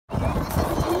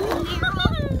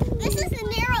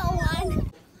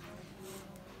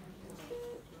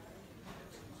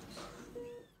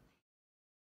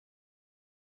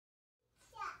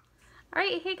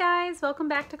Alright, hey guys, welcome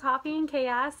back to Coffee and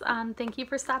Chaos. Thank you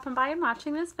for stopping by and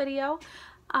watching this video.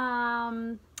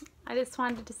 I just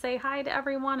wanted to say hi to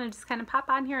everyone and just kind of pop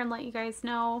on here and let you guys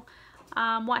know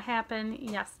what happened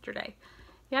yesterday.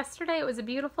 Yesterday it was a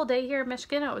beautiful day here in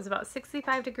Michigan. It was about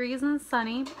 65 degrees and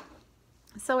sunny.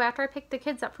 So after I picked the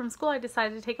kids up from school, I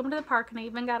decided to take them to the park, and I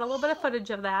even got a little bit of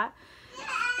footage of that.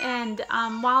 And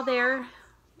while there,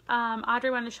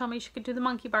 Audrey wanted to show me she could do the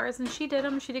monkey bars, and she did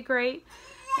them. She did great.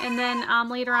 And then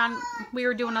later on, we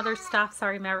were doing other stuff.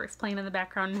 Sorry, Maverick's playing in the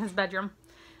background in his bedroom.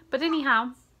 But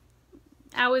anyhow,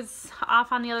 I was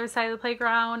off on the other side of the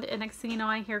playground, and next thing you know,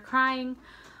 I hear crying.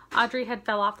 Audrey had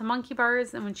fell off the monkey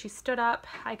bars, and when she stood up,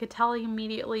 I could tell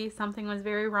immediately something was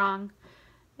very wrong.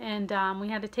 And we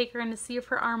had to take her in to see if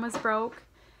her arm was broke.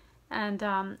 And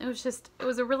it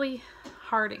was a really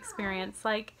hard experience.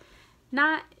 Like,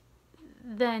 not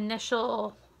the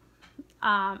initial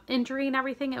injury and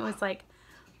everything. It was like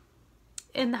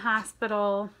in the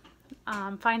hospital,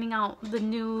 finding out the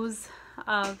news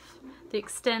of the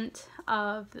extent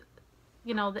of,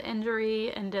 you know, the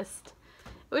injury, and just,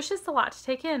 it was just a lot to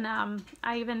take in.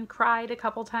 I even cried a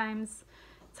couple times.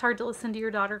 It's hard to listen to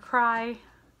your daughter cry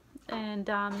and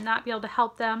not be able to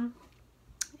help them,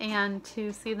 and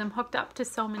to see them hooked up to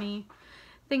so many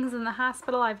things in the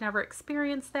hospital. I've never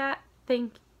experienced that.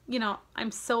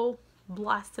 I'm so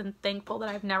blessed and thankful that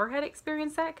I've never had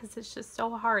experienced that, because it's just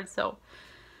so hard. So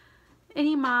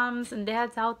any moms and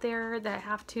dads out there that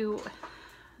have to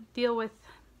deal with,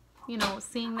 you know,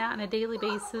 seeing that on a daily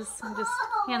basis, just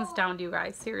hands down to you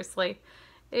guys. Seriously,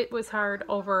 it was hard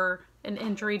over an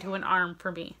injury to an arm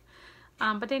for me.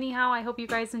 But anyhow, I hope you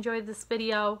guys enjoyed this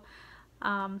video,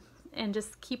 and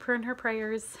just keep her in her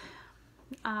prayers.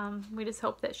 We just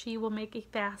hope that she will make a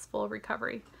fast, full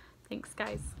recovery. Thanks,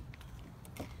 guys.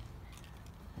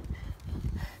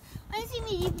 Want to see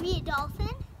me be a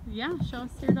dolphin? Yeah, show us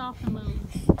your dolphin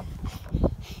moves.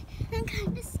 I'm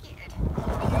kind of scared.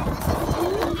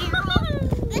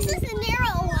 This is a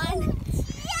narrow one.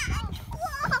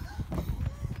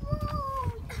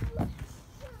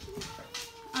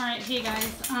 Alright, hey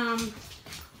guys,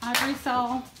 Audrey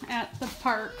fell at the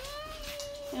park,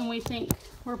 and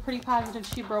we're pretty positive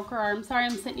she broke her arm. Sorry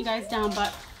I'm sitting you guys down,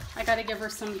 but I gotta give her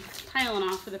some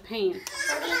Tylenol for the pain.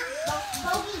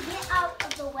 Bogey, get out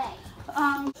of the way.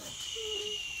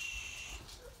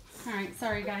 Alright,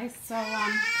 sorry guys. So,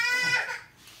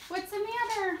 what's the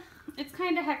matter? It's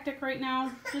kind of hectic right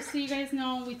now. Just so you guys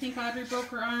know, we think Audrey broke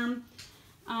her arm.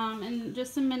 In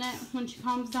just a minute, when she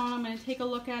calms down, I'm going to take a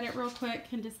look at it real quick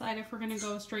and decide if we're going to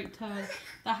go straight to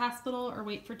the hospital or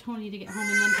wait for Tony to get home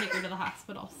and then take her to the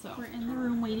hospital. So we're in the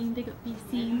room waiting to be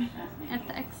seen at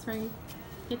the x-ray.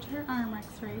 Get your arm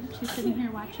x-ray. She's sitting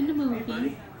here watching the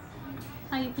movie.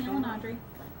 How you feeling, Audrey?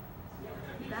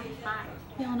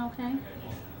 Feeling okay?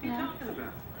 Yeah?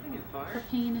 Her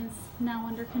pain is now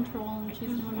under control, and she's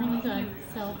doing really good.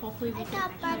 So hopefully we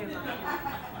can...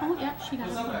 Oh, yeah, she got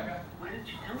it.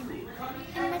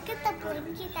 And look at the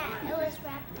blanket that it was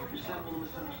wrapped up.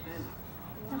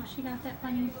 Oh, she got that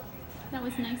funny. That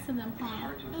was nice of them,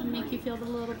 huh? To make you feel a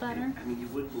little better. I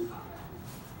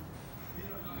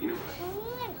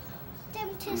want them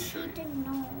to see the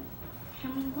note.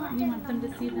 You want them to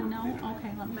see the note?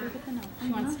 Okay, let me look at the note. She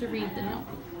wants to read the note.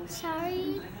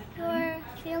 Sorry you're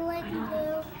feeling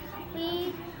blue.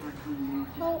 We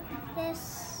hope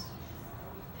this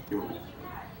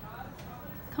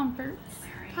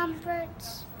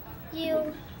comforts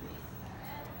you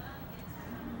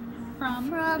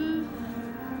from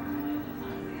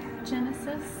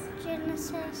Genesis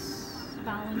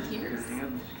Volunteers.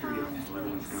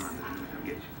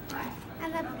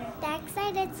 On the back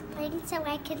side it's blank, so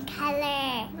I can color.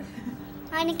 I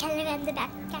want to color on the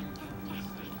back.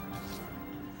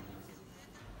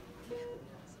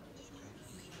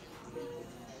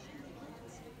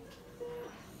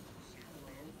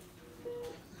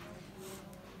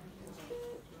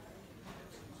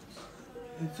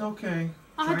 It's okay.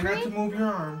 Audrey? Try not to move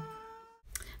your arm.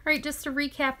 Alright, just to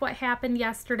recap what happened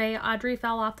yesterday, Audrey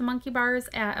fell off the monkey bars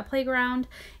at a playground,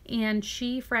 and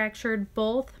she fractured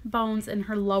both bones in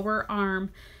her lower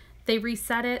arm. They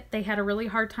reset it. They had a really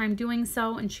hard time doing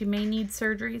so, and she may need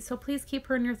surgery. So please keep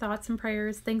her in your thoughts and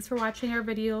prayers. Thanks for watching our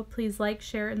video. Please like,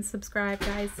 share, and subscribe,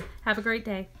 guys. Have a great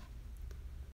day.